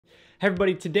Hey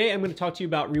everybody, today I'm going to talk to you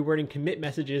about rewording commit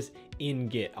messages in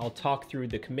Git. I'll talk through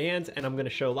the commands and I'm going to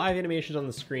show live animations on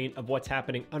the screen of what's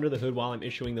happening under the hood while I'm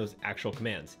issuing those actual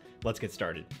commands. Let's get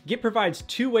started. Git provides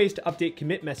two ways to update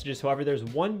commit messages. However, there's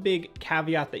one big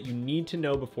caveat that you need to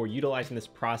know before utilizing this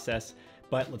process,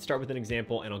 but let's start with an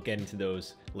example and I'll get into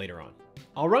those later on.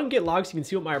 I'll run git log so you can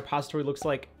see what my repository looks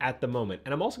like at the moment.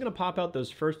 And I'm also going to pop out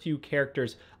those first few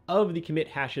characters of the commit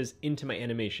hashes into my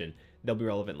animation. They'll be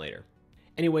relevant later.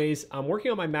 Anyways, I'm working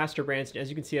on my master branch, and as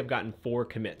you can see, I've gotten 4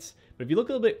 commits. But if you look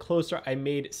a little bit closer, I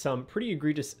made some pretty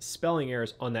egregious spelling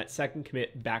errors on that second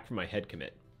commit back from my head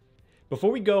commit.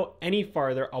 Before we go any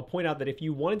farther, I'll point out that if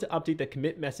you wanted to update the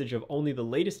commit message of only the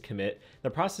latest commit, the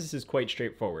process is quite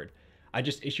straightforward. I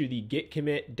just issue the git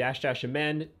commit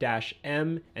 --amend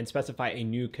 -m and specify a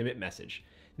new commit message.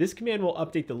 This command will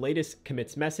update the latest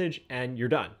commits message, and you're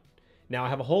done. Now I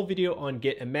have a whole video on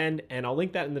git amend, and I'll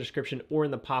link that in the description or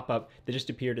in the pop-up that just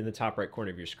appeared in the top right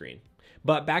corner of your screen.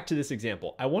 But back to this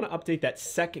example, I want to update that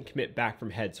second commit back from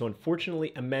head, so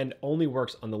unfortunately amend only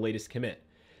works on the latest commit.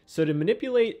 So to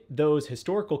manipulate those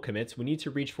historical commits, we need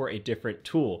to reach for a different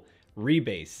tool,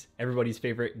 rebase, everybody's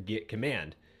favorite Git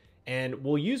command. And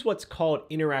we'll use what's called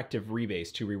interactive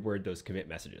rebase to reword those commit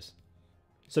messages.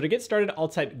 So to get started, I'll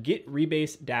type git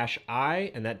rebase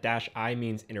 -i, and that -i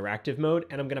means interactive mode,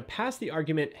 and I'm going to pass the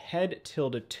argument head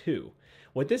 ~2.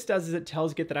 What this does is it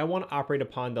tells Git that I want to operate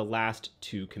upon the last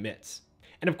 2 commits.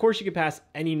 And of course you could pass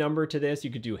any number to this. You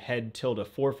could do head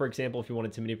 ~4, for example, if you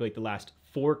wanted to manipulate the last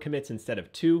 4 commits instead of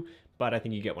 2, but I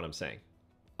think you get what I'm saying.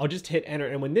 I'll just hit enter,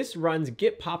 and when this runs,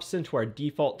 Git pops into our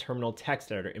default terminal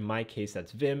text editor. In my case,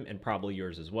 that's Vim, and probably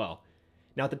yours as well.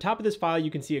 Now at the top of this file, you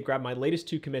can see it grabbed my latest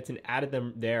 2 commits and added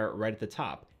them there right at the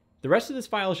top. The rest of this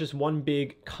file is just one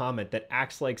big comment that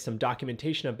acts like some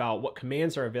documentation about what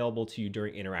commands are available to you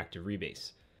during interactive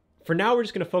rebase. For now, we're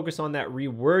just going to focus on that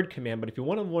reword command, but if you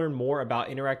want to learn more about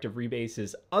interactive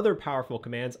rebase's other powerful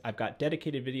commands, I've got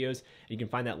dedicated videos, and you can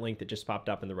find that link that just popped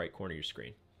up in the right corner of your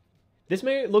screen. This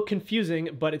may look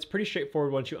confusing, but it's pretty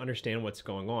straightforward once you understand what's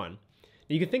going on.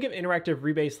 You can think of interactive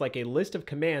rebase like a list of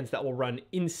commands that will run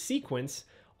in sequence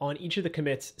on each of the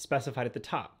commits specified at the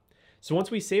top. So once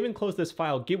we save and close this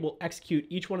file, Git will execute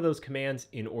each one of those commands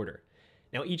in order.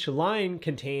 Now each line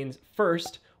contains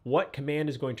first what command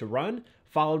is going to run,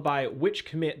 followed by which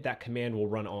commit that command will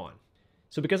run on.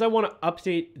 So because I want to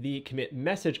update the commit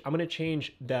message, I'm going to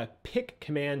change the pick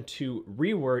command to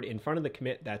reword in front of the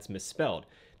commit that's misspelled.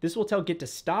 This will tell Git to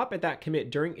stop at that commit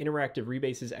during interactive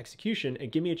rebase's execution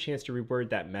and give me a chance to reword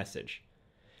that message.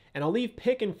 And I'll leave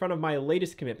pick in front of my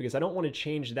latest commit because I don't want to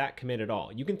change that commit at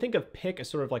all. You can think of pick as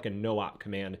sort of like a no-op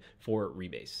command for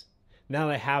rebase. Now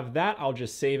that I have that, I'll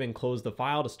just save and close the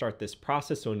file to start this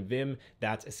process. So in Vim,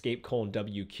 that's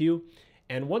escape:_WQ.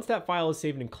 And once that file is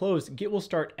saved and closed, Git will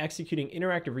start executing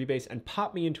interactive rebase and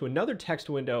pop me into another text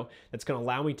window that's going to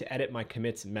allow me to edit my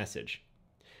commits message.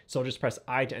 So I'll just press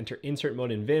I to enter insert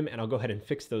mode in Vim, and I'll go ahead and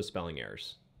fix those spelling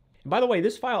errors. And by the way,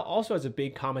 this file also has a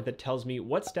big comment that tells me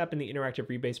what step in the interactive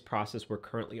rebase process we're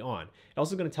currently on. It's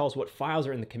also going to tell us what files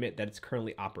are in the commit that it's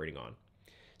currently operating on.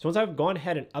 So once I've gone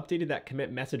ahead and updated that commit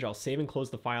message, I'll save and close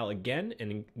the file again.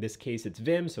 And in this case, it's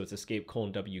Vim, so it's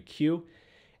escape:_WQ.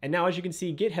 And now as you can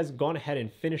see, Git has gone ahead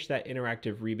and finished that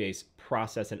interactive rebase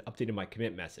process and updated my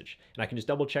commit message. And I can just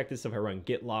double check this. If I run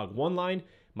git log one line,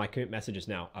 my commit message is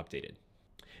now updated.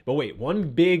 But wait,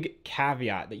 one big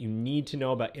caveat that you need to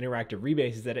know about interactive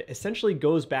rebase is that it essentially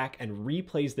goes back and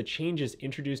replays the changes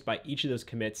introduced by each of those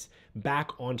commits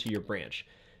back onto your branch.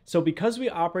 So because we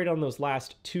operate on those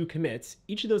last 2 commits,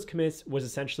 each of those commits was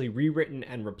essentially rewritten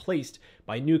and replaced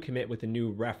by a new commit with a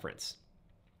new reference.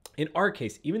 In our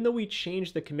case, even though we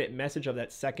changed the commit message of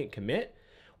that second commit,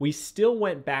 we still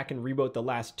went back and rewrote the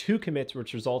last 2 commits,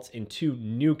 which results in 2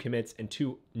 new commits and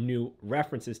 2 new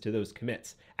references to those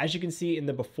commits. As you can see in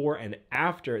the before and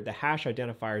after, the hash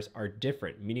identifiers are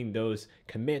different, meaning those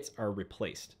commits are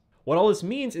replaced. What all this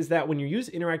means is that when you use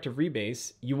interactive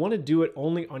rebase, you want to do it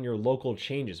only on your local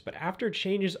changes, but after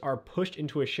changes are pushed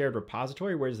into a shared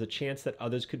repository where there's a chance that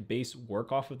others could base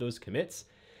work off of those commits,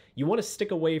 you want to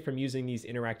stick away from using these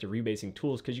interactive rebasing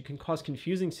tools because you can cause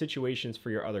confusing situations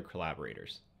for your other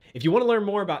collaborators. If you want to learn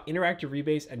more about interactive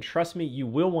rebase, and trust me, you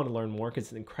will want to learn more because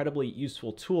it's an incredibly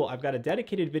useful tool, I've got a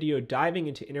dedicated video diving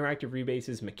into interactive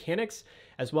rebase's mechanics,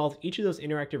 as well as each of those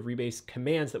interactive rebase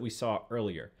commands that we saw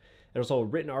earlier. There's also a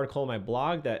written article on my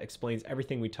blog that explains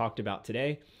everything we talked about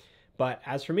today. But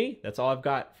as for me, that's all I've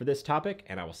got for this topic,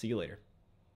 and I will see you later.